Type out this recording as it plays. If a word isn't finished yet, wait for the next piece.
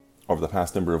over the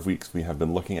past number of weeks, we have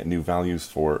been looking at new values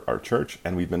for our church,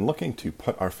 and we've been looking to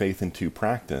put our faith into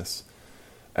practice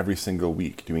every single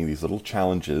week, doing these little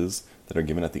challenges that are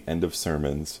given at the end of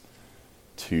sermons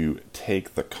to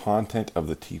take the content of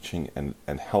the teaching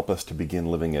and help us to begin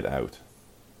living it out.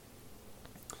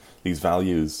 These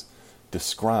values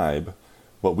describe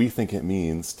what we think it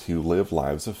means to live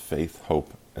lives of faith,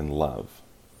 hope, and love.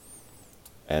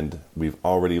 And we've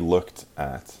already looked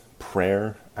at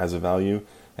prayer as a value,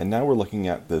 and now we're looking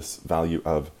at this value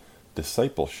of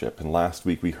discipleship. And last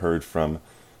week we heard from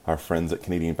our friends at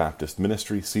Canadian Baptist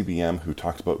Ministry, CBM, who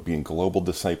talked about being global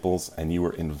disciples, and you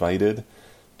were invited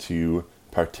to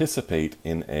participate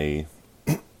in a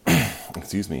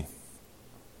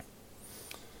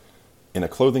in a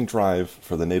clothing drive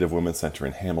for the Native Women's Center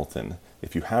in Hamilton.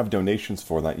 If you have donations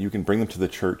for that, you can bring them to the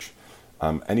church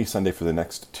any Sunday for the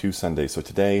next 2 Sundays. So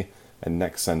today and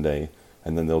next Sunday,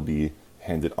 and then they'll be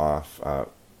handed off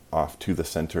to the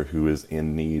center who is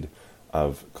in need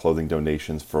of clothing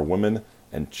donations for women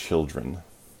and children,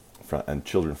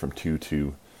 from 2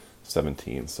 to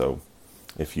 17. So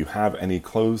if you have any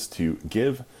clothes to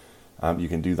give, you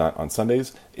can do that on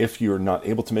Sundays. If you're not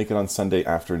able to make it on Sunday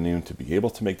afternoon to be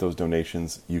able to make those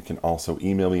donations, you can also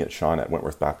email me at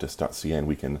sean@wentworthbaptist.ca, and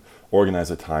we can organize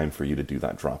a time for you to do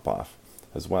that drop-off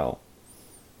as well.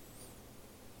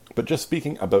 But just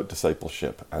speaking about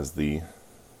discipleship as the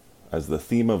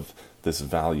theme of this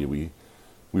value,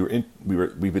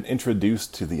 we've been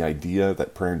introduced to the idea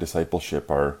that prayer and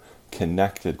discipleship are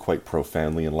connected quite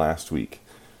profoundly. And last week,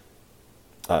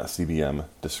 CBM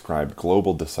described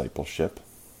global discipleship.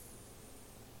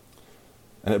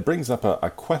 And it brings up a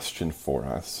question for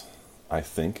us, I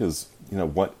think, is,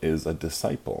 what is a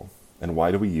disciple? And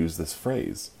why do we use this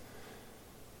phrase?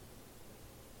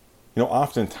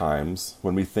 Oftentimes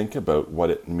when we think about what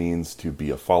it means to be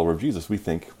a follower of Jesus, we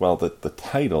think, well, that the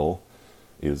title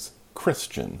is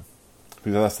Christian,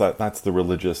 because that's the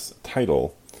religious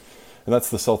title, and that's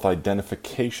the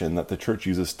self-identification that the church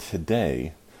uses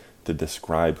today to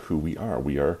describe who we are.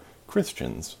 We are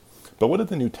Christians. But what did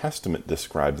the New Testament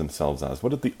describe themselves as?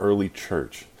 What did the early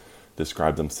church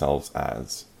describe themselves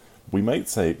as? We might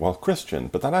say, well, Christian,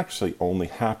 but that actually only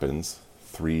happens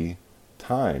 3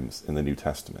 times in the New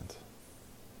Testament.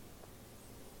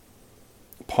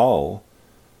 Paul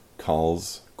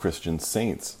calls Christian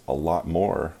saints a lot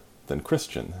more than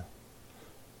Christian.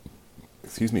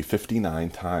 59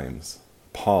 times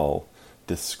Paul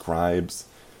describes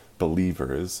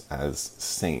believers as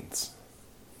saints,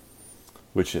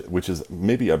 which is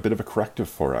maybe a bit of a corrective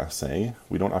for us, eh?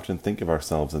 We don't often think of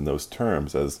ourselves in those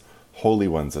terms as holy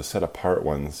ones, as set apart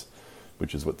ones,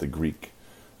 which is what the Greek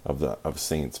of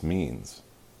saints means.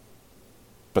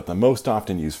 But the most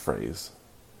often used phrase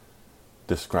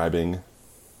describing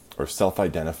or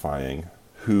self-identifying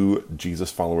who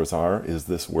Jesus followers are is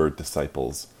this word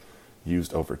disciples,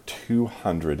 used over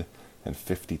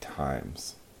 250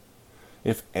 times.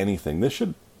 If anything, this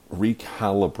should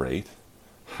recalibrate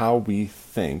how we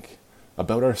think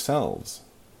about ourselves.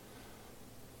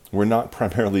 We're not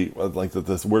primarily, like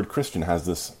this word Christian has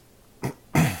this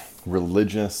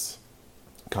religious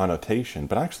connotation,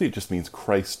 but actually it just means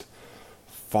Christ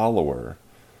follower.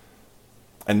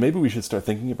 And maybe we should start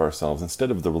thinking of ourselves,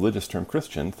 instead of the religious term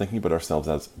Christian, thinking about ourselves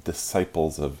as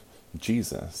disciples of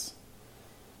Jesus.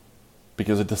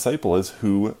 Because a disciple is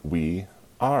who we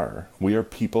are. We are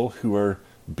people who are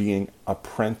being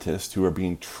apprenticed, who are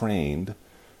being trained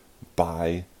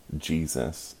by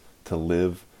Jesus to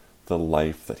live the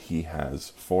life that he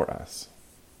has for us.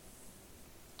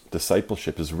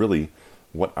 Discipleship is really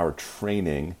what our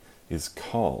training is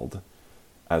called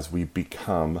as we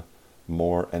become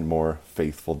more and more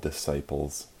faithful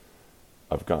disciples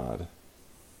of God.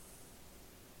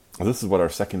 This is what our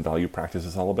second value practice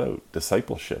is all about,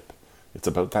 discipleship. It's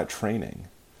about that training.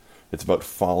 It's about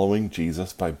following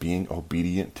Jesus by being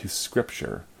obedient to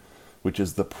Scripture, which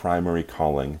is the primary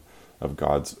calling of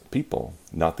God's people.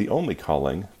 Not the only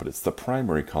calling, but it's the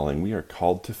primary calling. We are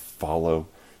called to follow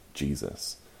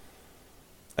Jesus.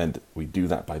 And we do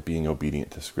that by being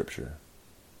obedient to Scripture.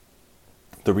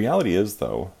 The reality is,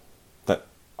 though, that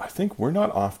I think we're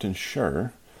not often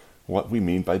sure what we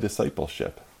mean by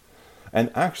discipleship.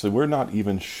 And actually, we're not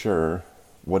even sure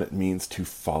what it means to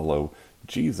follow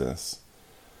Jesus.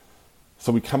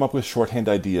 So we come up with shorthand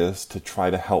ideas to try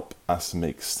to help us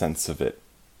make sense of it.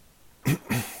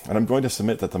 And I'm going to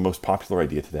submit that the most popular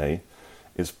idea today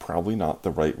is probably not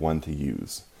the right one to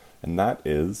use. And that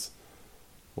is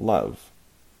love.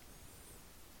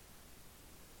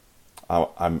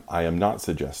 I am not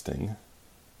suggesting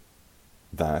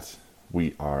that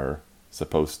we are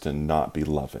supposed to not be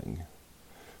loving.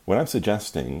 What I'm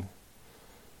suggesting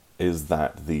is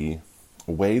that the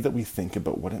way that we think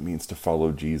about what it means to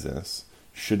follow Jesus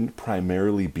shouldn't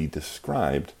primarily be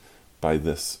described by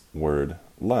this word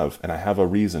love. And I have a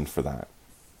reason for that.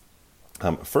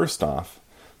 First off,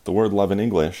 the word love in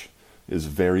English is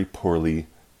very poorly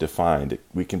defined.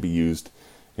 We can be used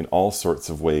in all sorts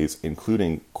of ways,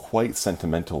 including quite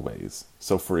sentimental ways.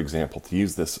 So, for example, to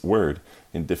use this word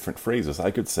in different phrases,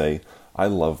 I could say, I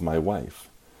love my wife.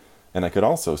 And I could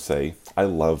also say, I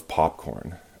love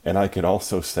popcorn. And I could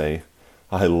also say,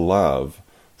 I love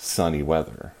sunny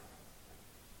weather.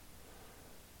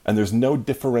 And there's no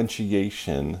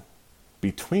differentiation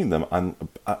between them,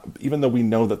 even though we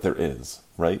know that there is,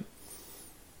 right?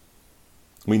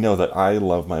 We know that I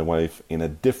love my wife in a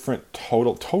different,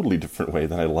 totally different way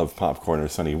than I love popcorn or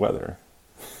sunny weather.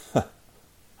 At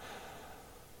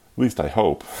least I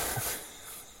hope.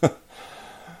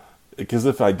 Because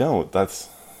if I don't,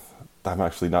 I'm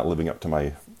actually not living up to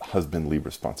my husbandly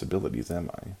responsibilities, am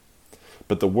I?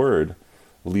 But the word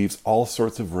leaves all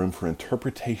sorts of room for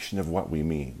interpretation of what we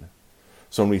mean.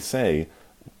 So when we say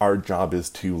our job is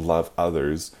to love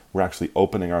others, we're actually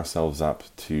opening ourselves up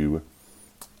to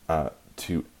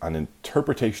an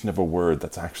interpretation of a word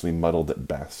that's actually muddled at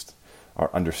best. Our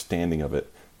understanding of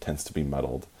it tends to be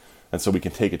muddled. And so we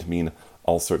can take it to mean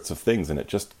all sorts of things, and it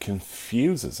just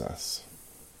confuses us.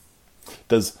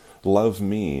 Does love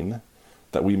mean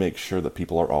that we make sure that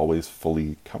people are always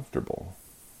fully comfortable?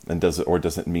 And does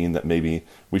it mean that maybe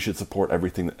we should support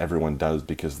everything that everyone does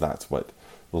because that's what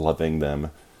loving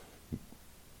them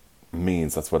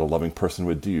means? That's what a loving person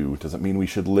would do. Does it mean we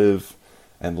should live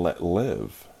and let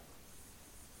live?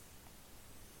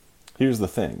 Here's the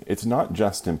thing. It's not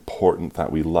just important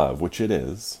that we love, which it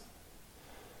is,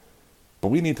 but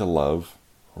we need to love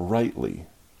rightly.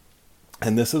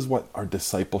 And this is what our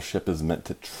discipleship is meant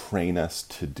to train us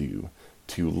to do,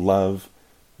 to love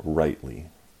rightly.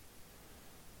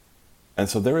 And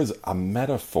so there is a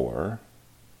metaphor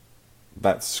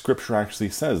that Scripture actually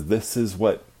says, this is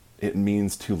what it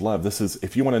means to love. This is,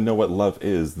 if you want to know what love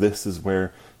is, this is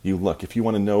where you look. If you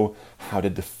want to know how to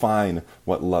define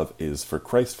what love is for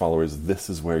Christ followers, this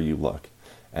is where you look.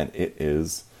 And it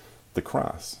is the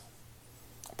cross.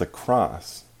 The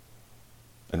cross,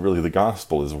 and really the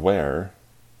gospel, is where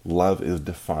love is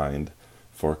defined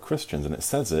for Christians. And it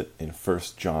says it in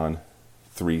 1 John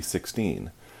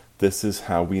 3:16. This is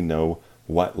how we know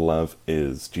what love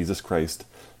is. Jesus Christ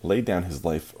laid down his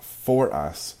life for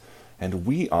us, and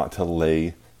we ought to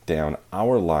lay down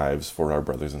our lives for our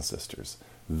brothers and sisters.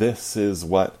 This is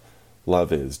what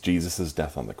love is, Jesus'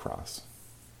 death on the cross.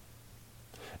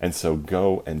 And so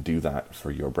go and do that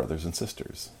for your brothers and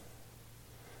sisters.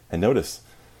 And notice,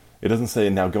 it doesn't say,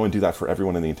 now go and do that for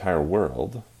everyone in the entire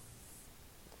world.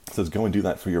 It says, go and do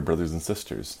that for your brothers and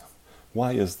sisters.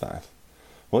 Why is that?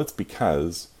 Well, it's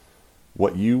because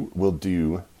what you will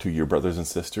do to your brothers and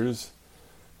sisters,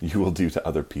 you will do to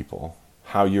other people.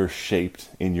 How you're shaped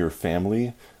in your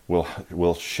family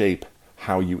will shape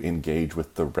how you engage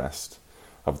with the rest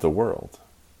of the world.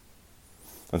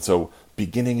 And so,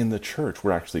 beginning in the church,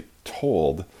 we're actually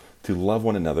told to love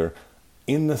one another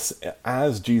in this,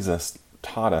 as Jesus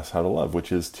taught us how to love,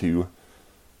 which is to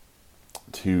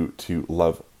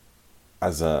love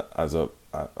as a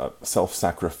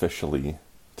self-sacrificially,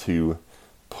 to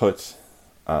put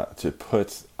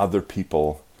other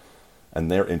people and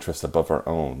their interests above our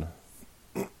own,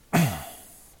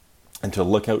 and to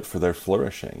look out for their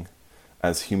flourishing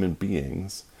as human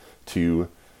beings, and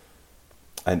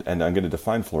I'm going to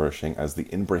define flourishing as the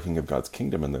inbreaking of God's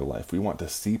kingdom in their life. We want to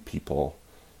see people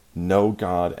know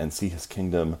God and see his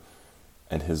kingdom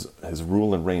and his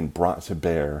rule and reign brought to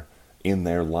bear in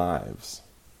their lives.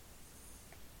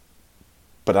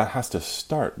 But that has to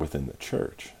start within the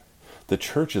church. The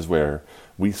church is where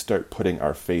we start putting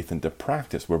our faith into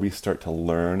practice, where we start to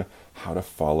learn how to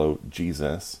follow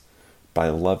Jesus by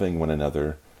loving one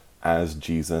another as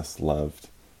Jesus loved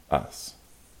us.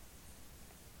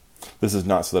 This is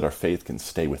not so that our faith can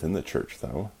stay within the church,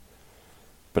 though,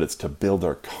 but it's to build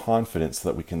our confidence so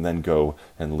that we can then go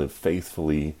and live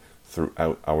faithfully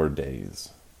throughout our days.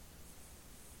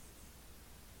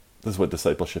 This is what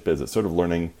discipleship is. It's sort of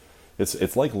learning.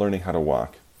 It's like learning how to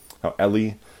walk. Now,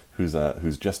 Ellie, who's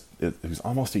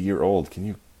almost a year old. Can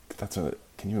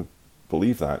you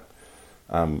believe that?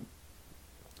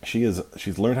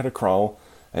 She's learned how to crawl,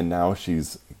 and now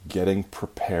she's getting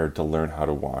prepared to learn how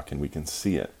to walk, and we can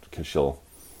see it because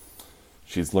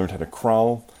she's learned how to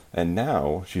crawl, and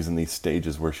now she's in these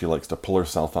stages where she likes to pull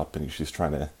herself up, and she's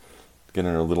trying to get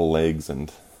on her little legs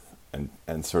and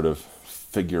sort of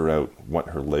figure out what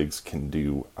her legs can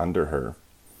do under her.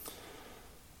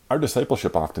 our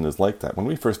discipleship often is like that. When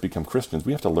we first become Christians,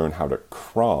 we have to learn how to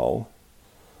crawl,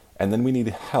 and then we need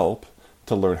help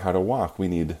to learn how to walk. We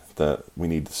need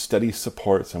steady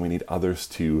supports, and we need others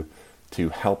to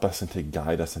help us and to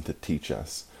guide us and to teach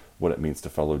us what it means to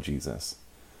follow Jesus.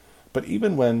 But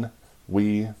even when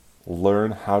we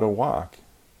learn how to walk,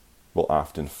 we'll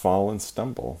often fall and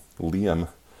stumble. Liam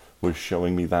was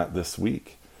showing me that this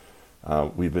week.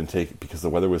 We've been because the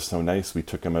weather was so nice, we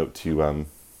took him out to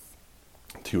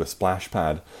a splash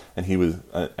pad, and he was,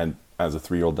 and as a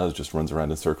 3-year-old does, just runs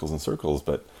around in circles and circles.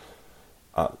 But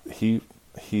he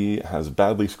has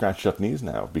badly scratched up knees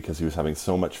now because he was having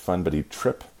so much fun, but he'd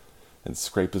trip and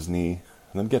scrape his knee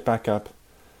and then get back up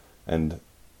and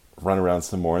run around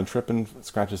some more and trip and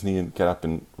scratch his knee and get up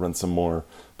and run some more.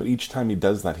 But each time he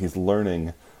does that, he's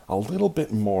learning a little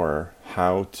bit more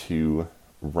how to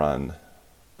run,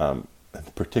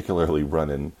 particularly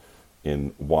run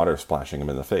in water splashing him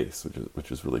in the face,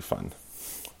 which is really fun.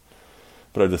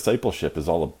 But our discipleship is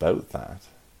all about that.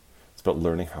 It's about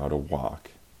learning how to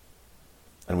walk.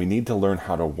 And we need to learn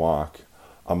how to walk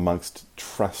amongst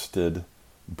trusted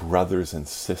brothers and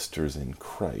sisters in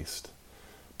Christ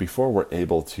before we're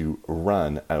able to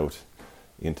run out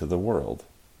into the world.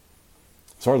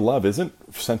 So our love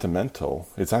isn't sentimental.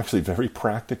 It's actually very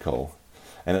practical.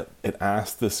 And it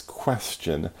asks this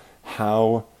question: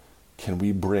 how can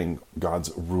we bring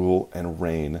God's rule and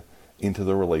reign into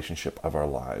the relationship of our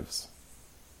lives?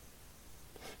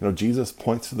 Jesus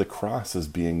points to the cross as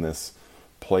being this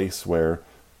place where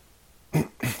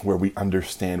we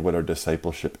understand what our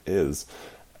discipleship is.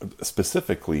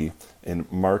 Specifically in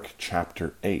Mark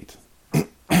chapter 8.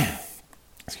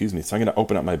 Excuse me. So I'm going to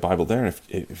open up my Bible there, and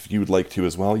if you would like to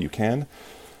as well, you can.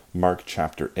 Mark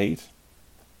chapter 8.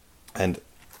 And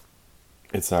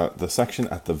it's the section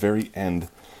at the very end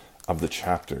of the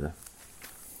chapter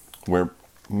where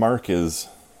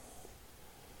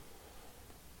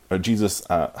Jesus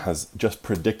has just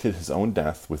predicted his own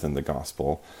death within the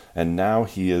gospel, and now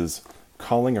he is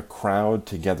calling a crowd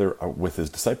together with his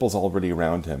disciples already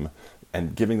around him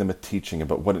and giving them a teaching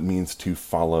about what it means to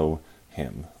follow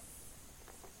him.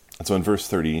 And so in verse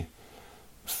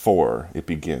 34, it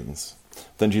begins.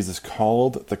 Then Jesus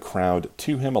called the crowd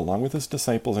to him along with his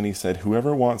disciples, and he said,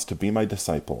 "Whoever wants to be my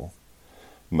disciple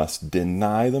must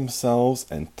deny themselves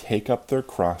and take up their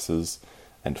crosses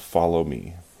and follow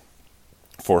me.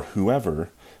 For whoever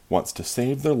wants to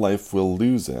save their life will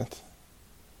lose it,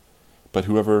 but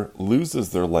whoever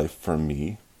loses their life for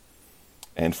me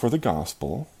and for the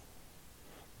gospel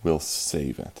will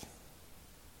save it."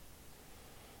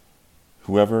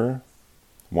 Whoever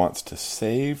wants to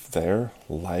save their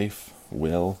life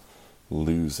will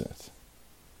lose it.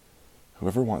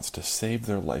 Whoever wants to save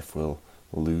their life will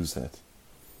lose it.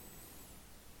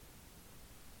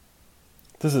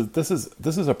 This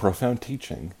is a profound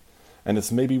teaching, and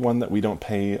it's maybe one that we don't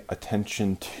pay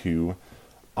attention to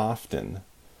often.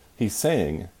 He's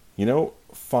saying,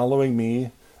 following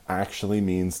me actually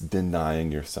means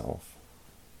denying yourself.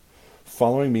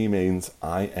 Following me means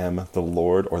I am the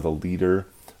Lord or the leader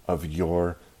of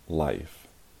your life.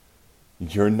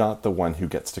 You're not the one who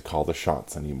gets to call the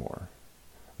shots anymore.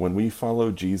 When we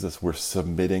follow Jesus, we're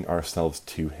submitting ourselves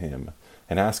to him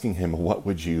and asking him, what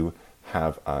would you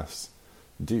have us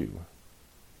do?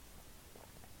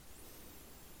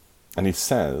 And he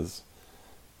says,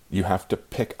 you have to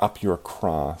pick up your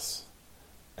cross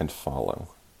and follow.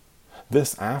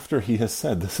 This after he has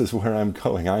said, this is where I'm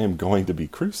going. I am going to be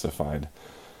crucified.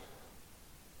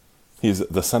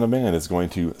 The Son of Man is going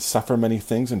to suffer many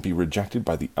things and be rejected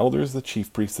by the elders, the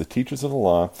chief priests, the teachers of the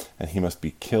law, and he must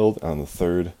be killed on the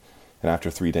third, and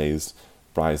after 3 days,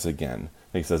 rise again.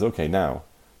 And he says, okay, now,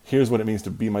 here's what it means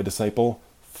to be my disciple.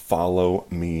 Follow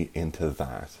me into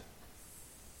that.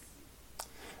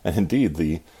 And indeed,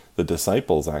 the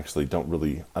disciples actually don't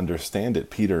really understand it.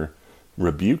 Peter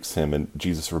rebukes him, and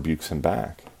Jesus rebukes him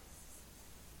back.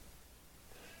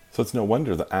 So it's no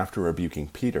wonder that after rebuking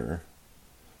Peter,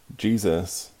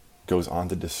 Jesus goes on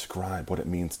to describe what it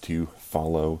means to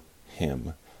follow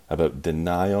him, about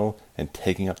denial and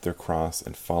taking up their cross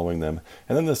and following them.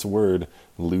 And then this word,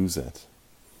 lose it.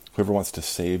 Whoever wants to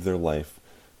save their life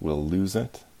will lose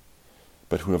it,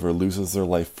 but whoever loses their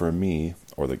life for me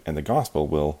and the gospel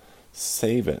will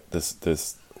save it.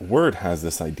 This word has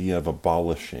this idea of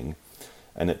abolishing,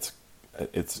 and it's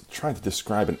trying to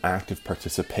describe an active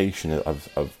participation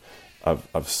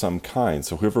of some kind.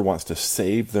 So whoever wants to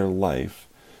save their life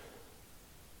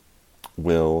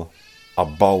will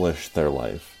abolish their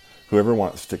life. Whoever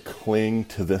wants to cling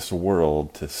to this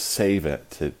world to save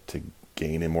it, to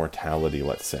gain immortality,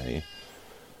 let's say,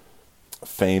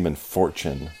 fame and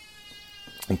fortune,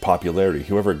 and popularity.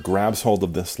 Whoever grabs hold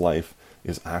of this life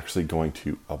is actually going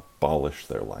to abolish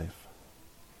their life.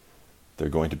 They're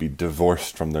going to be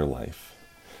divorced from their life.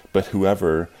 But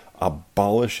whoever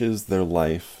abolishes their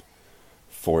life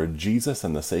for Jesus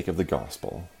and the sake of the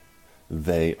gospel,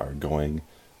 they are going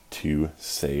to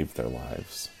save their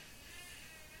lives.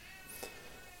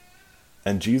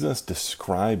 And Jesus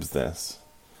describes this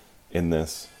in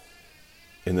this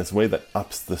way that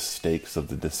ups the stakes of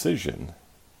the decision.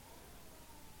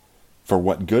 For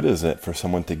what good is it for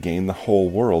someone to gain the whole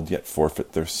world yet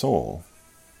forfeit their soul?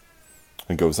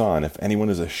 And goes on, if anyone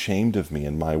is ashamed of me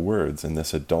and my words in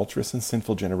this adulterous and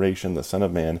sinful generation, the Son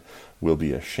of Man will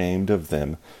be ashamed of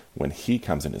them when he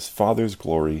comes in his Father's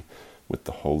glory with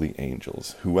the holy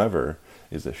angels. Whoever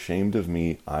is ashamed of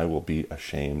me, I will be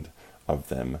ashamed of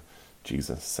them,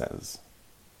 Jesus says.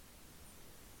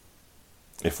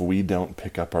 If we don't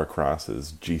pick up our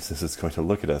crosses, Jesus is going to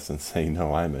look at us and say,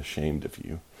 no, I'm ashamed of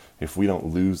you. If we don't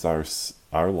lose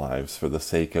our lives for the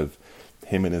sake of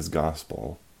him and his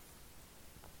gospel,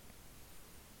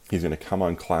 he's going to come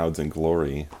on clouds in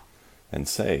glory and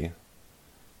say,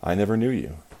 I never knew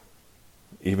you.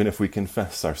 Even if we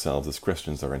confess ourselves as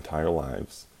Christians our entire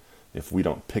lives, if we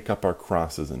don't pick up our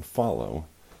crosses and follow,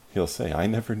 he'll say, I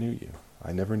never knew you.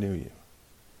 I never knew you.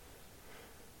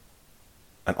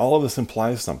 And all of this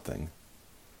implies something.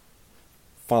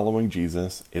 Following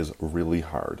Jesus is really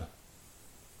hard.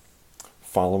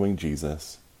 Following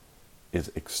Jesus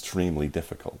is extremely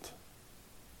difficult.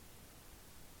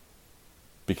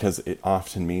 Because it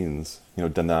often means,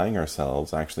 denying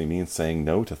ourselves actually means saying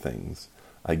no to things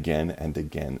again and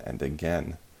again and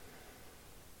again.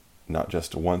 Not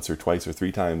just once or twice or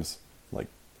three times, like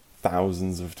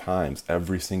thousands of times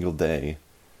every single day.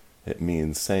 It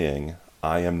means saying,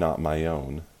 I am not my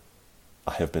own.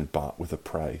 I have been bought with a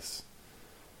price.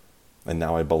 And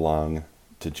now I belong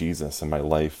to Jesus and my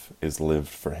life is lived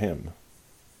for him.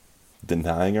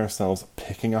 Denying ourselves,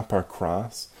 picking up our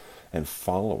cross, and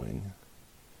following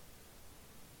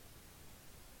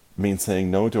means saying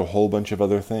no to a whole bunch of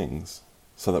other things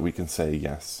so that we can say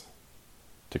yes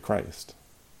to Christ.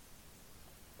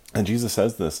 And Jesus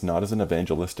says this not as an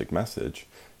evangelistic message.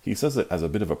 He says it as a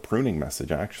bit of a pruning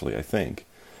message, actually, I think.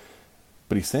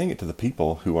 But he's saying it to the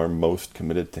people who are most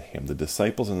committed to him, the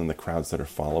disciples and then the crowds that are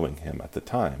following him at the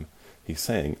time. He's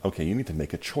saying, okay, you need to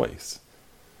make a choice.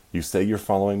 You say you're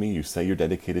following me, you say you're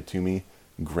dedicated to me,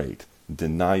 great.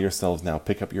 Deny yourselves now,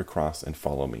 pick up your cross and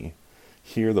follow me.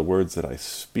 Hear the words that I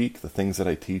speak, the things that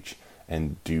I teach,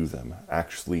 and do them.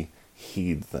 Actually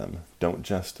heed them. Don't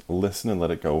just listen and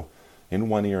let it go in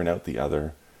one ear and out the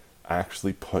other.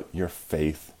 Actually put your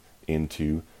faith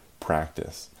into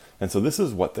practice. And so this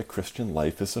is what the Christian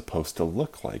life is supposed to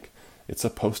look like. It's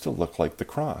supposed to look like the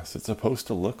cross. It's supposed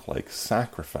to look like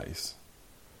sacrifice.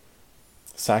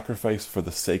 Sacrifice for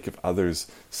the sake of others.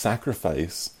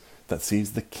 Sacrifice that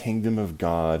sees the kingdom of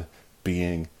God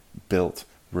being built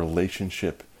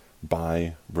relationship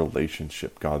by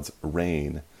relationship. God's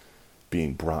reign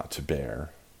being brought to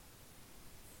bear.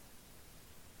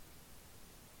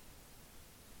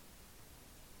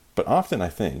 But often I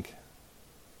think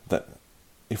that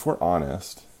if we're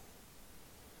honest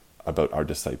about our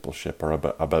discipleship or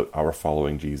about our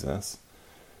following Jesus,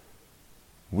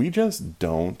 we just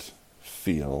don't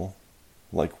feel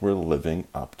like we're living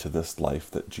up to this life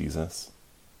that Jesus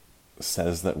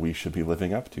says that we should be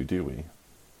living up to, do we?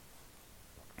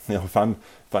 If I'm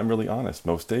really honest,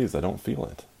 most days I don't feel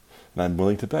it. And I'm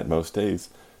willing to bet most days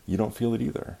you don't feel it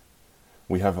either.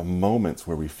 We have moments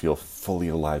where we feel fully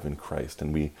alive in Christ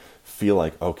and we feel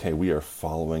like, okay, we are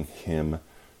following him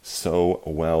so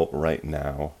well right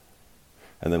now.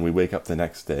 And then we wake up the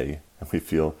next day and we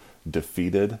feel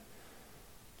defeated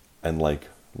and like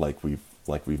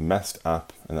we've messed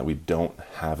up and that we don't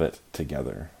have it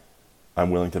together.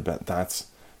 I'm willing to bet that's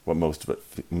what most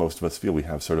of us feel. We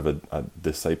have sort of a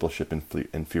discipleship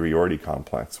inferiority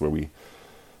complex where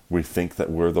we think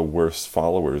that we're the worst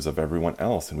followers of everyone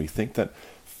else, and we think that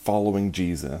following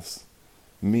Jesus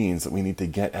means that we need to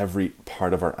get every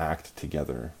part of our act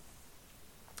together.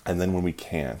 And then when we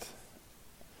can't,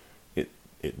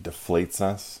 it deflates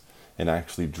us and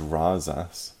actually draws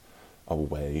us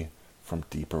away from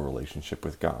deeper relationship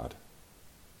with God.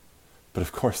 But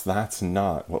of course, that's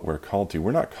not what we're called to.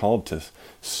 We're not called to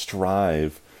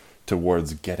strive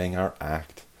towards getting our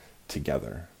act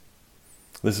together.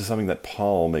 This is something that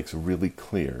Paul makes really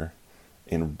clear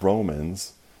in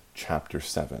Romans chapter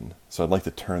 7. So I'd like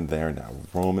to turn there now.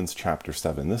 Romans chapter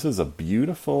 7. This is a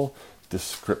beautiful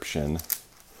description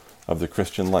of the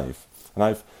Christian life.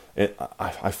 And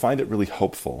I find it really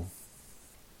hopeful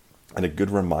and a good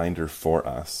reminder for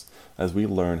us as we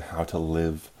learn how to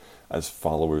live as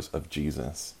followers of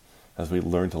Jesus, as we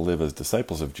learn to live as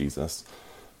disciples of Jesus.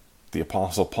 The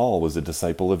Apostle Paul was a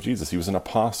disciple of Jesus. He was an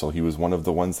apostle. He was one of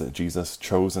the ones that Jesus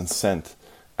chose and sent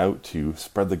out to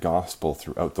spread the gospel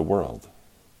throughout the world.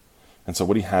 And so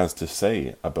what he has to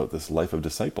say about this life of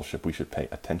discipleship, we should pay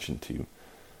attention to,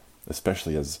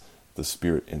 especially as the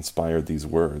Spirit inspired these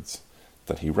words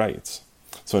that he writes.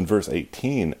 So in verse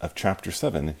 18 of chapter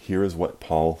 7, here is what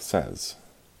Paul says.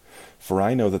 For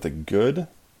I know that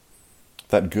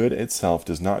that good itself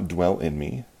does not dwell in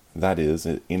me, that is,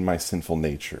 in my sinful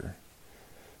nature.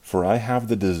 For I have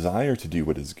the desire to do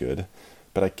what is good,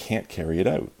 but I can't carry it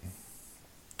out.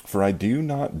 For I do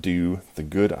not do the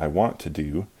good I want to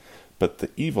do, but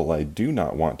the evil I do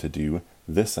not want to do,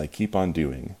 this I keep on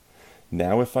doing.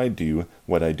 Now if I do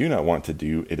what I do not want to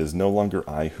do, it is no longer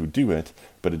I who do it,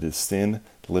 but it is sin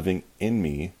living in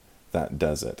me that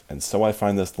does it. And so I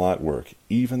find this law at work.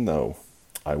 Even though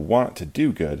I want to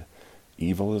do good,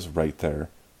 evil is right there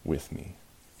with me.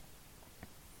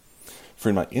 For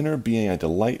in my inner being I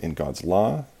delight in God's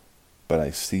law, but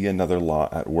I see another law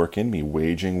at work in me,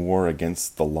 waging war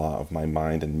against the law of my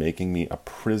mind and making me a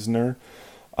prisoner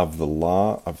of the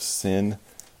law of sin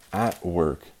at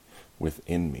work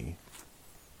within me.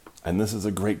 And this is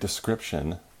a great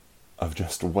description of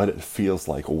just what it feels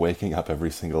like waking up every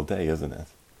single day, isn't it?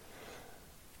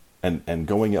 And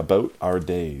going about our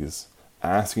days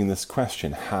asking this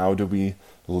question, how do we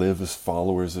live as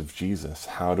followers of Jesus?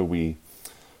 How do we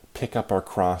pick up our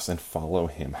cross and follow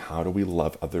him? How do we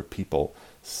love other people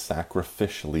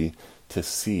sacrificially to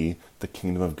see the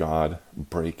kingdom of God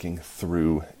breaking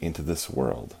through into this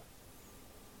world?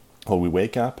 Well, we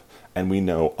wake up and we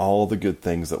know all the good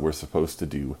things that we're supposed to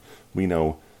do. We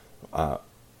know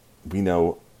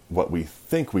what we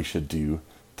think we should do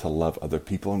to love other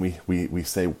people, and we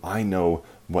say, I know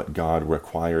what God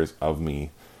requires of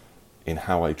me in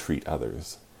how I treat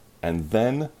others. And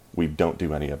then we don't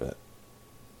do any of it.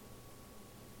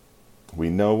 We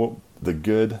know the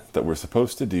good that we're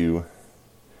supposed to do,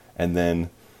 and then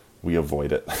we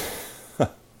avoid it.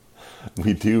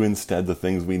 We do instead the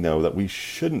things we know that we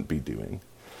shouldn't be doing.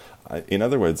 In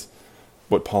other words,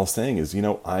 what Paul's saying is, we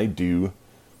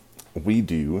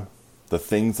do the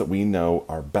things that we know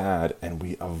are bad, and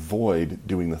we avoid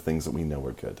doing the things that we know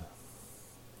are good.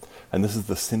 And this is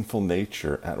the sinful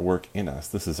nature at work in us.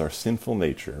 This is our sinful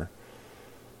nature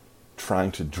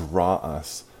trying to draw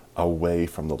us away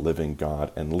from the living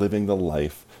God and living the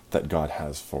life that God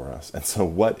has for us. And so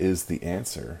what is the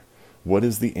answer? What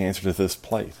is the answer to this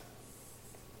plight?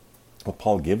 Well,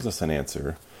 Paul gives us an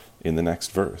answer in the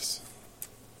next verse.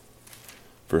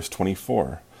 Verse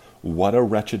 24. What a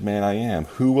wretched man I am!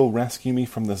 Who will rescue me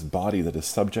from this body that is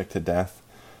subject to death?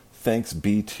 Thanks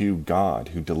be to God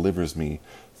who delivers me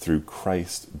through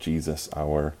Christ Jesus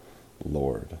our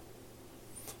Lord.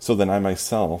 So then I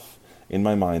myself, in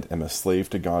my mind, am a slave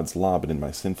to God's law, but in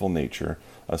my sinful nature,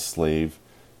 a slave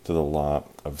to the law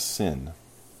of sin.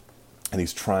 And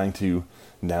he's trying to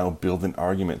now build an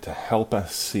argument to help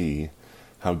us see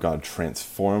how God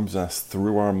transforms us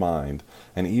through our mind.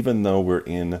 And even though we're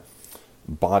in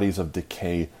bodies of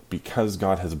decay, because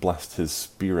God has blessed his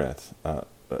Spirit,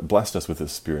 blessed us with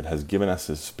his Spirit, has given us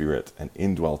his Spirit, and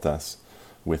indwelt us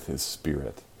with his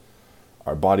Spirit.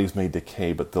 Our bodies may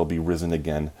decay, but they'll be risen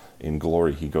again in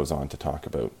glory, he goes on to talk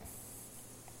about.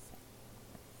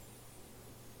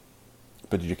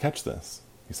 But did you catch this?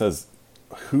 He says,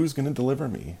 who's going to deliver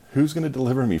me? Who's going to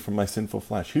deliver me from my sinful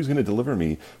flesh? Who's going to deliver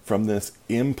me from this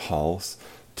impulse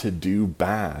to do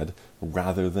bad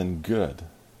rather than good?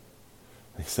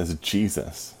 He says,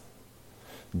 Jesus.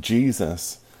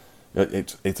 Jesus.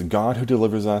 It's God who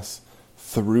delivers us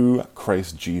through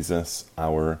Christ Jesus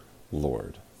our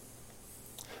Lord.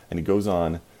 And he goes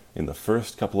on in the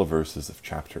first couple of verses of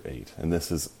chapter 8. And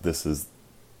this is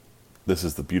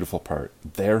the beautiful part.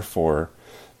 Therefore,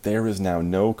 there is now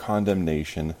no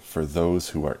condemnation for those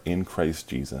who are in Christ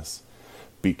Jesus,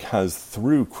 because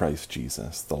through Christ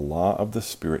Jesus, the law of the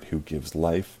Spirit who gives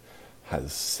life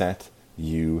has set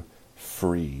you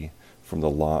free from the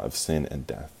law of sin and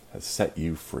death, has set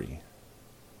you free.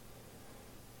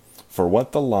 For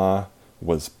what the law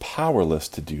was powerless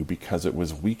to do because it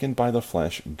was weakened by the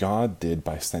flesh, God did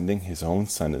by sending his own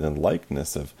Son in the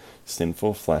likeness of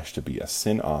sinful flesh to be a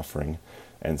sin offering,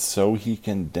 and so he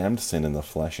condemned sin in the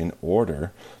flesh in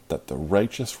order that the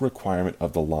righteous requirement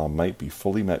of the law might be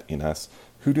fully met in us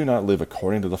who do not live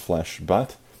according to the flesh,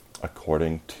 but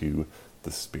according to the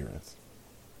Spirit.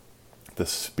 The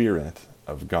Spirit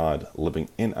of God living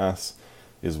in us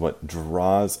is what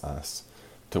draws us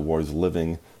towards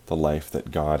living the life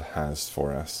that God has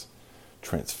for us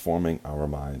transforming our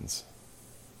minds.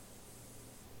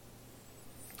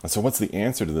 And so what's the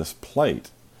answer to this plight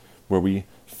where we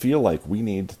feel like we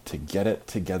need to get it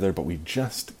together, but we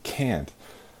just can't?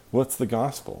 What's the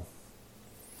gospel?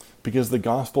 Because the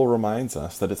gospel reminds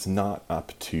us that it's not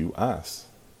up to us.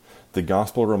 The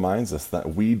gospel reminds us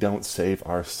that we don't save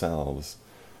ourselves,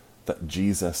 that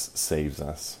Jesus saves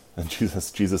us. And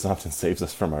Jesus often saves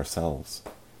us from ourselves.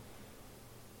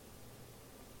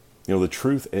 The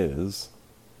truth is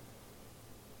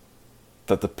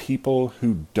that the people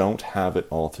who don't have it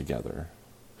all together,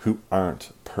 who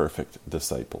aren't perfect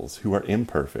disciples, who are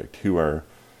imperfect, who are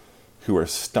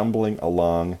stumbling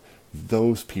along,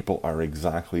 those people are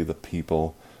exactly the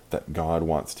people that God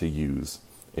wants to use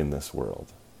in this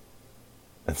world.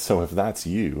 And so if that's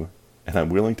you, and I'm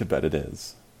willing to bet it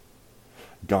is,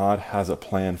 God has a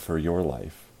plan for your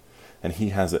life, and he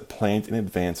has it planned in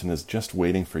advance and is just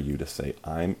waiting for you to say,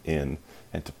 I'm in,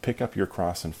 and to pick up your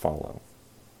cross and follow.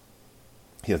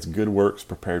 He has good works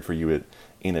prepared for you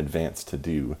in advance to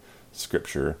do,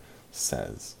 Scripture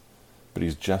says. But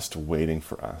he's just waiting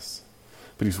for us.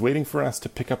 But he's waiting for us to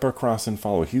pick up our cross and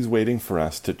follow. He's waiting for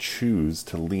us to choose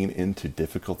to lean into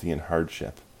difficulty and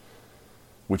hardship,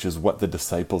 which is what the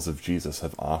disciples of Jesus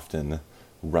have often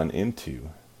run into.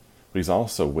 But he's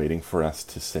also waiting for us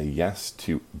to say yes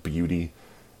to beauty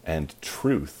and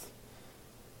truth,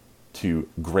 to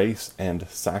grace and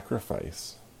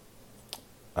sacrifice,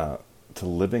 to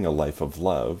living a life of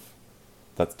love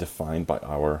that's defined by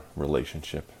our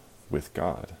relationship with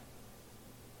God.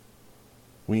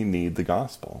 We need the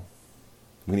gospel.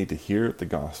 We need to hear the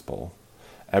gospel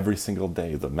every single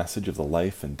day, the message of the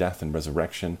life and death and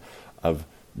resurrection of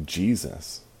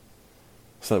Jesus,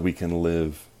 so that we can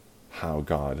live how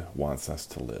God wants us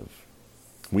to live.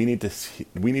 We need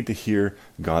to hear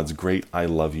God's great I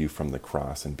love you from the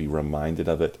cross and be reminded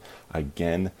of it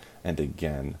again and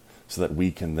again, so that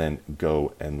we can then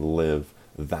go and live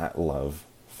that love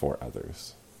for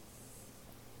others.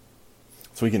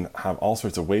 So we can have all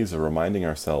sorts of ways of reminding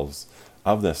ourselves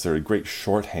of this. There are great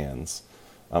shorthands.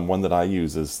 One that I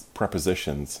use is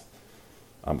prepositions,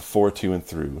 for, to, and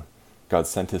through. God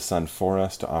sent his Son for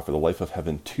us to offer the life of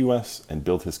heaven to us and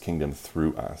build his kingdom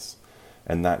through us.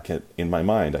 And that can, in my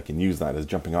mind, I can use that as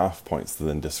jumping off points to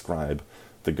then describe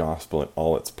the gospel in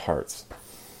all its parts.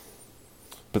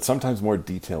 But sometimes more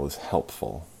detail is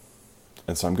helpful.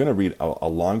 And so I'm going to read a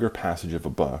longer passage of a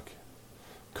book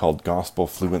called Gospel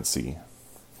Fluency.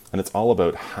 And it's all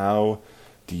about how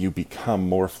do you become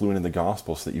more fluent in the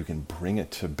gospel so that you can bring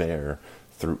it to bear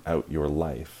throughout your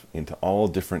life into all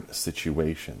different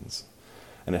situations.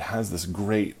 And it has this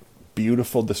great,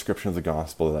 beautiful description of the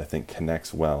gospel that I think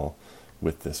connects well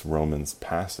with this Romans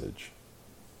passage.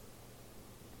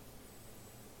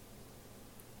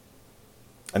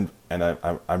 And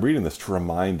I'm reading this to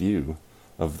remind you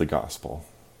of the gospel.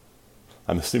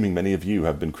 I'm assuming many of you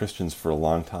have been Christians for a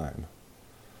long time.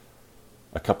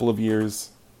 A couple of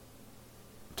years,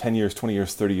 10 years, 20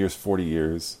 years, 30 years, 40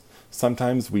 years.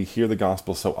 Sometimes we hear the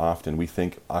gospel so often we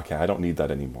think, okay, I don't need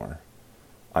that anymore.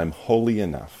 I'm holy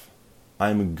enough.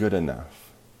 I'm good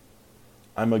enough.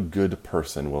 I'm a good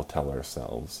person, we'll tell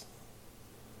ourselves.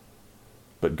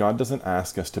 But God doesn't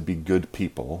ask us to be good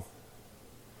people.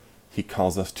 He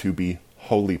calls us to be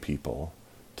holy people,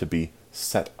 to be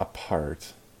set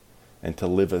apart, and to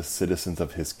live as citizens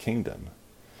of his kingdom.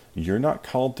 You're not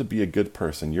called to be a good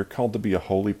person. You're called to be a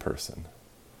holy person.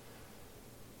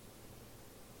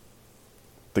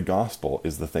 The gospel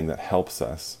is the thing that helps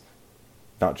us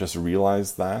not just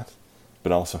realize that,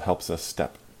 but also helps us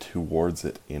step towards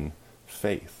it in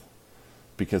faith.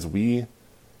 Because we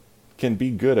can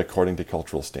be good according to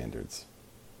cultural standards.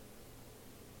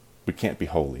 We can't be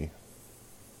holy.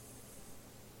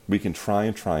 We can try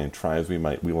as we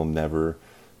might. We will never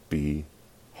be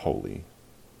holy.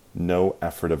 No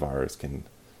effort of ours can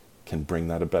bring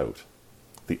that about.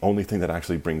 The only thing that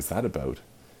actually brings that about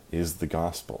is the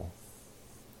gospel.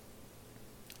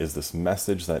 Is this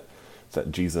message that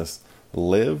Jesus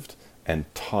lived and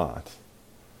taught.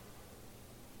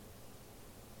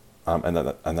 And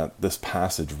that this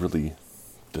passage really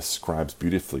describes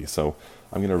beautifully. So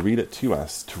I'm going to read it to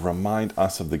us to remind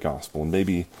us of the gospel. And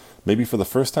maybe for the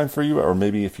first time for you, or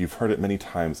maybe if you've heard it many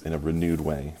times in a renewed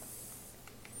way.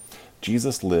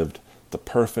 Jesus lived the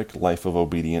perfect life of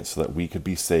obedience so that we could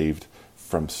be saved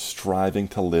from striving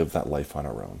to live that life on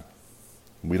our own.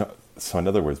 So in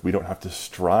other words, we don't have to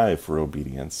strive for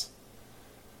obedience.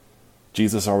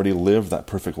 Jesus already lived that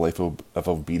perfect life of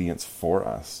obedience for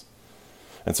us.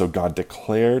 And so God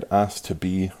declared us to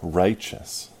be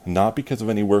righteous, not because of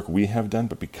any work we have done,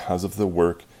 but because of the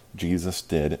work Jesus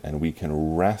did, and we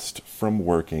can rest from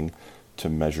working to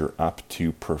measure up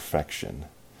to perfection.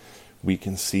 We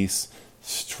can cease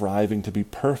striving to be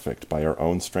perfect by our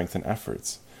own strength and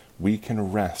efforts. We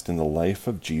can rest in the life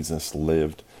of Jesus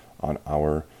lived on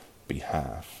our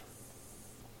behalf.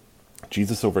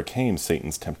 Jesus overcame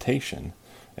Satan's temptation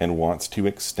and wants to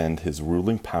extend his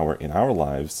ruling power in our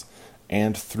lives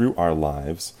and through our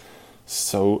lives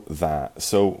so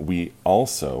we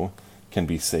also can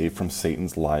be saved from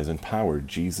Satan's lies and power.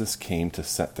 Jesus came to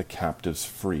set the captives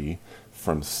free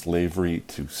from slavery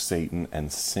to Satan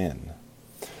and sin.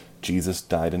 Jesus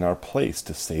died in our place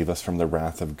to save us from the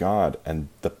wrath of God and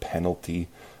the penalty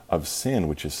of sin,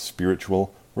 which is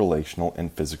spiritual, relational,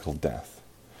 and physical death.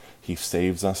 He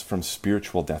saves us from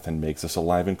spiritual death and makes us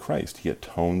alive in Christ. He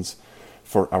atones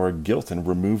for our guilt and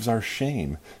removes our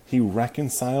shame. He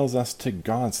reconciles us to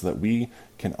God so that we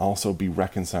can also be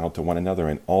reconciled to one another.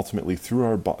 And ultimately,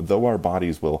 though our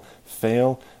bodies will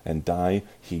fail and die,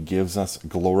 he gives us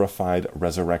glorified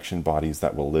resurrection bodies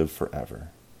that will live forever.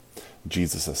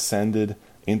 Jesus ascended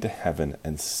into heaven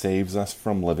and saves us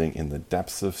from living in the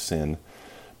depths of sin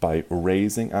by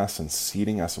raising us and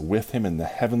seating us with him in the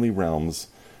heavenly realms.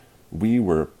 We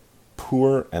were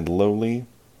poor and lowly,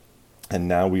 and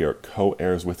now we are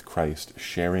co-heirs with Christ,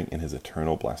 sharing in his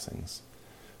eternal blessings.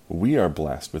 We are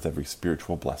blessed with every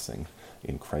spiritual blessing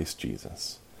in Christ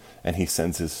Jesus. And he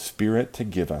sends his Spirit to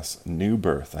give us new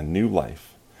birth, a new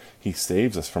life. He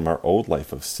saves us from our old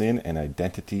life of sin and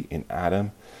identity in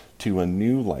Adam to a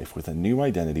new life with a new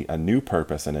identity, a new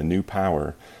purpose, and a new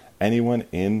power. Anyone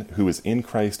who is in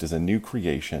Christ is a new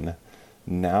creation.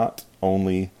 Not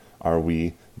only are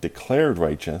we declared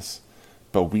righteous,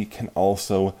 but we can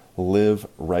also live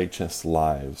righteous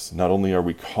lives. Not only are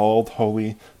we called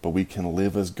holy, but we can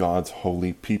live as God's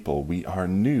holy people. We are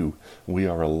new. We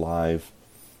are alive.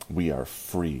 We are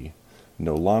free.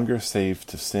 No longer slaves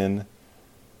to sin,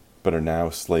 but are now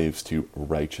slaves to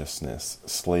righteousness,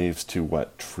 slaves to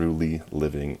what truly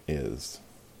living is.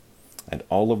 And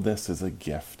all of this is a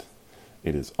gift.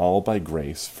 It is all by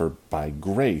grace, for by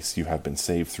grace you have been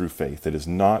saved through faith. It is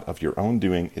not of your own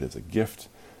doing, it is a gift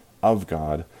of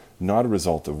God, not a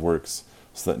result of works,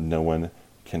 so that no one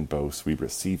can boast. We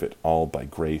receive it all by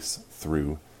grace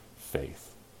through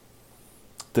faith.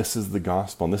 This is the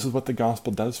gospel, and this is what the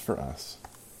gospel does for us.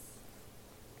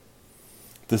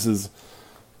 The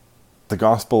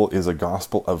gospel is a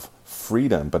gospel of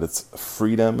freedom, but it's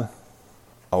freedom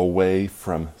away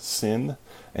from sin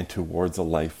and towards a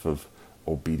life of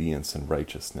obedience and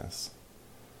righteousness.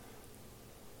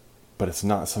 But it's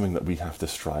not something that we have to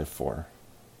strive for.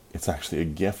 It's actually a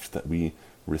gift that we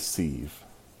receive.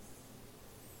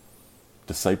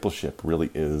 Discipleship really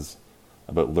is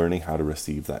about learning how to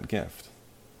receive that gift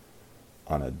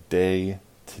on a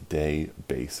day-to-day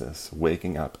basis,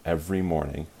 waking up every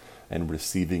morning and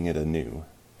receiving it anew,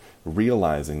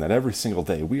 realizing that every single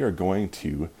day we are going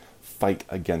to fight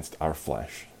against our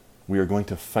flesh. We are going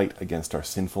to fight against our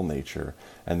sinful nature,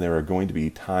 and there are going to be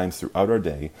times throughout our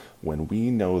day when we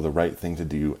know the right thing to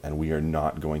do and we are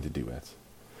not going to do it.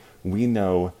 We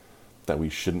know that we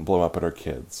shouldn't blow up at our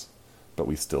kids, but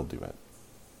we still do it.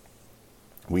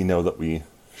 We know that we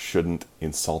shouldn't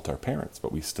insult our parents,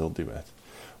 but we still do it.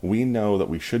 We know that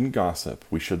we shouldn't gossip,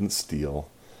 we shouldn't steal,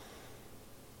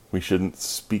 we shouldn't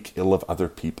speak ill of other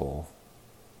people,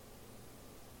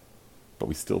 but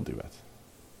we still do it.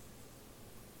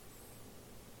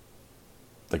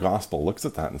 The gospel looks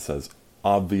at that and says,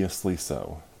 obviously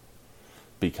so,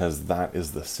 because that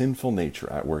is the sinful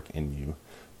nature at work in you.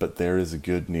 But there is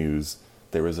good news.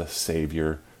 There is a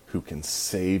Savior who can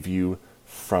save you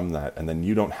from that. And then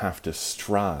you don't have to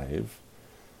strive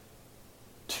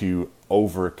to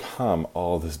overcome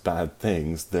all these bad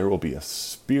things. There will be a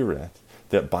Spirit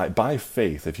that by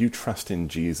faith, if you trust in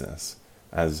Jesus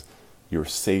as your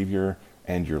Savior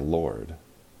and your Lord,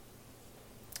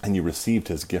 and you received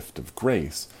his gift of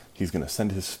grace, he's going to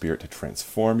send his Spirit to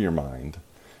transform your mind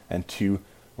and to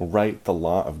write the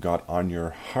law of God on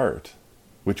your heart,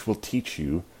 which will teach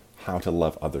you how to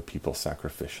love other people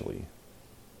sacrificially,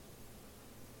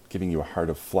 giving you a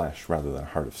heart of flesh rather than a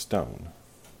heart of stone.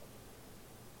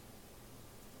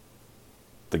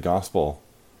 The gospel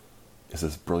is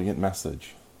this brilliant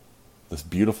message, this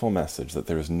beautiful message that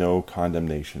there is no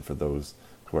condemnation for those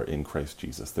who are in Christ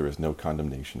Jesus. There is no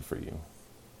condemnation for you.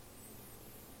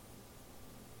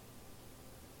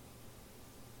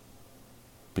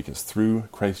 Because through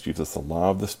Christ Jesus, the law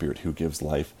of the Spirit who gives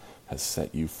life has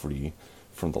set you free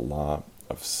from the law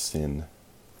of sin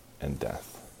and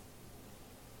death.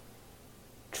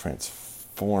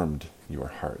 Transformed your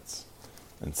hearts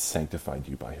and sanctified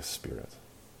you by his Spirit.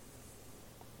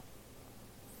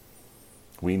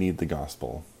 We need the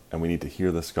gospel And we need to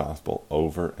hear this gospel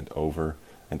over and over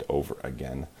and over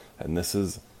again. And this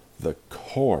is the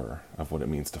core of what it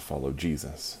means to follow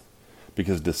Jesus.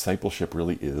 Because discipleship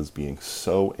really is being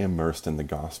so immersed in the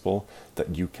gospel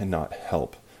that you cannot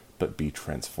help but be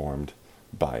transformed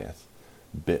by it,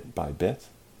 bit by bit,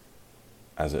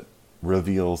 as it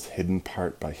reveals hidden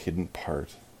part by hidden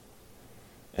part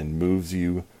and moves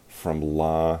you from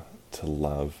law to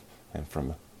love and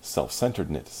from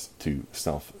self-centeredness to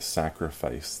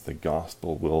self-sacrifice. The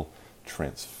gospel will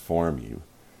transform you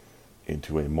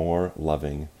into a more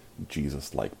loving,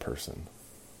 Jesus-like person.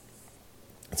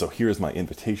 And so here's my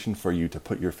invitation for you to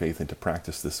put your faith into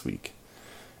practice this week,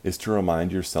 is to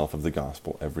remind yourself of the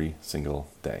gospel every single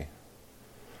day.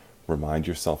 Remind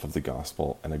yourself of the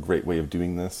gospel, and a great way of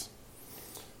doing this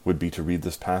would be to read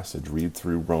this passage. Read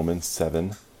through Romans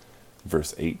 7,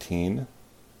 verse 18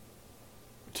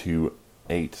 to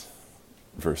 8,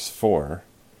 verse 4,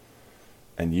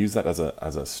 and use that as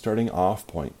a starting off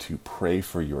point to pray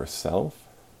for yourself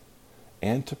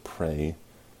and to pray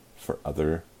for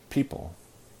other people,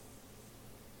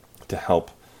 to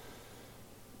help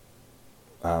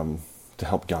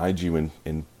guide you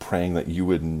in praying that you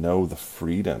would know the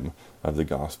freedom of the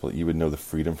gospel, that you would know the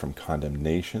freedom from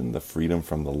condemnation, the freedom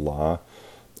from the law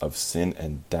of sin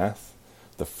and death,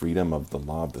 the freedom of the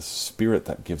law of the Spirit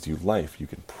that gives you life. You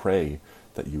can pray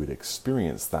that you would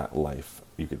experience that life.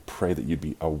 You could pray that you'd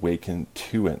be awakened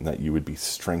to it and that you would be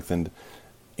strengthened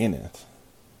in it.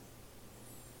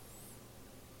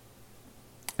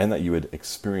 And that you would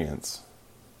experience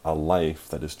a life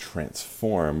that is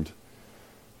transformed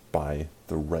by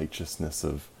the righteousness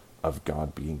of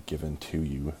God being given to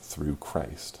you through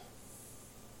Christ.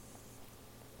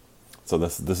 So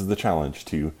this is the challenge,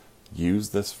 to use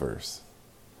this verse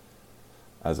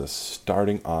as a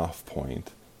starting off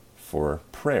point for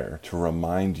prayer, to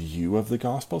remind you of the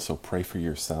gospel. So pray for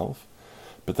yourself,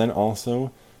 but then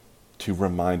also to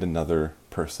remind another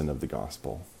person of the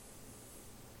gospel,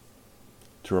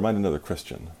 to remind another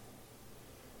Christian.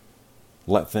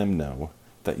 Let them know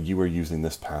that you are using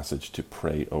this passage to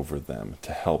pray over them,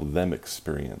 to help them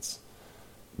experience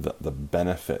the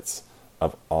benefits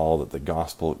of all that the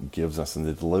gospel gives us and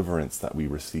the deliverance that we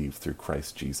receive through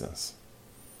Christ Jesus.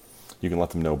 You can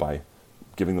let them know by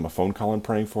giving them a phone call and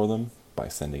praying for them, by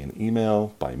sending an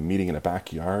email, by meeting in a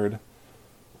backyard,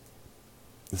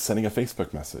 sending a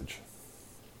Facebook message.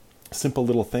 Simple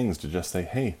little things to just say,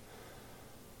 hey,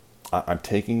 I'm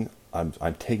taking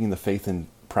the Faith in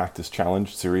Practice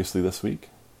challenge seriously this week,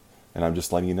 and I'm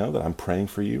just letting you know that I'm praying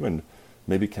for you, and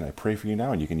maybe can I pray for you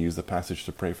now? And you can use the passage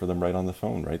to pray for them right on the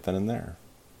phone, right then and there.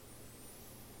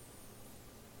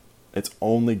 It's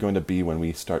only going to be when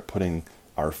we start putting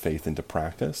our faith into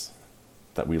practice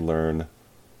that we learn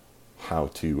how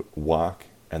to walk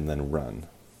and then run.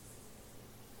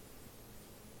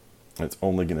 And it's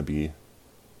only going to be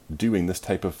doing this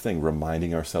type of thing,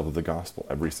 reminding ourselves of the gospel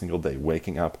every single day,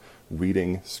 waking up,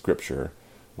 reading scripture,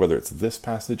 whether it's this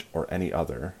passage or any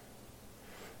other,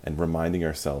 and reminding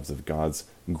ourselves of God's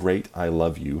great I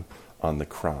love you on the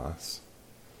cross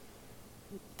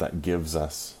that gives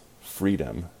us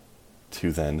freedom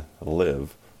to then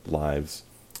live lives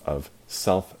of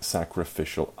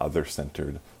self-sacrificial,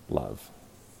 other-centered love.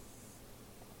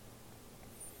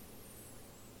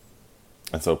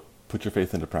 And so put your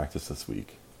faith into practice this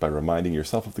week by reminding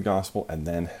yourself of the gospel and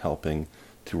then helping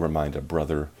to remind a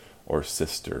brother or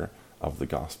sister of the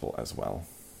gospel as well.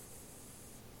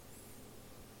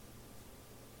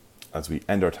 As we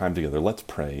end our time together, let's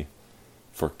pray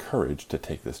for courage to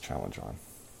take this challenge on.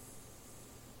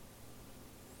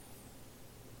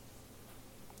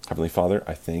 Heavenly Father,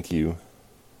 I thank you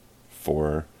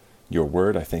for your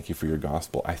word. I thank you for your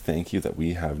gospel. I thank you that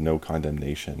we have no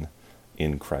condemnation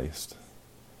in Christ,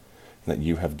 and that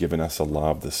you have given us a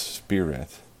law of the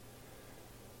Spirit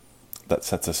that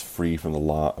sets us free from the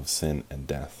law of sin and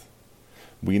death.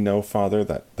 We know, Father,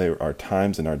 that there are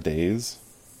times in our days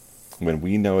when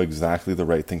we know exactly the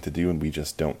right thing to do and we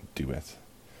just don't do it.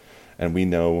 And we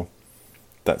know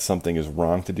that something is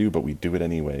wrong to do, but we do it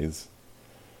anyways.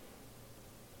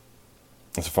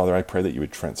 And so, Father, I pray that you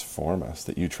would transform us,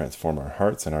 that you transform our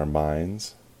hearts and our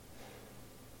minds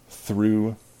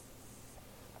through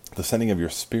the sending of your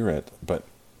Spirit, but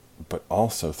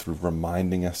also through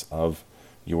reminding us of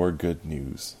your good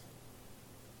news.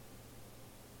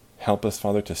 Help us,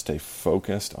 Father, to stay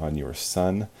focused on your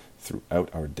Son throughout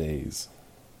our days,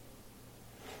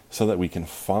 so that we can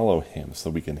follow him, so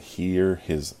we can hear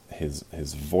his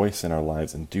voice in our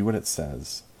lives and do what it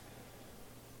says.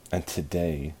 And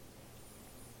today,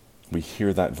 we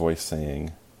hear that voice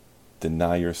saying,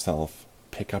 deny yourself,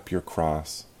 pick up your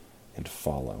cross, and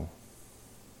follow.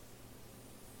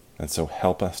 And so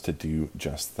help us to do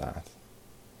just that.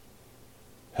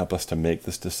 Help us to make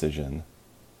this decision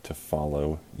to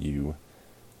follow you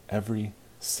every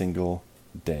single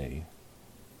day.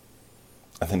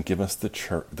 And then give us the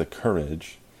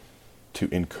courage to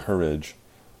encourage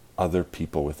other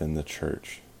people within the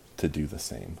church to do the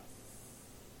same.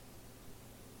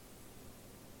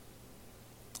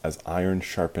 As iron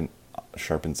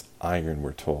sharpens iron,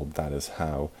 we're told, that is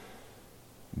how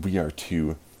we are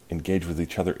to engage with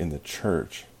each other in the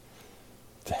church,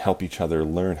 to help each other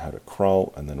learn how to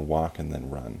crawl and then walk and then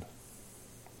run.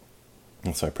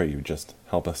 And so I pray you just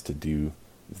help us to do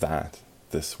that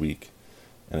this week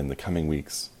and in the coming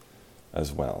weeks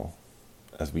as well,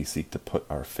 as we seek to put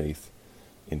our faith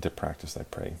into practice, I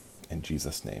pray. In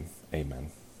Jesus' name,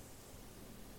 amen.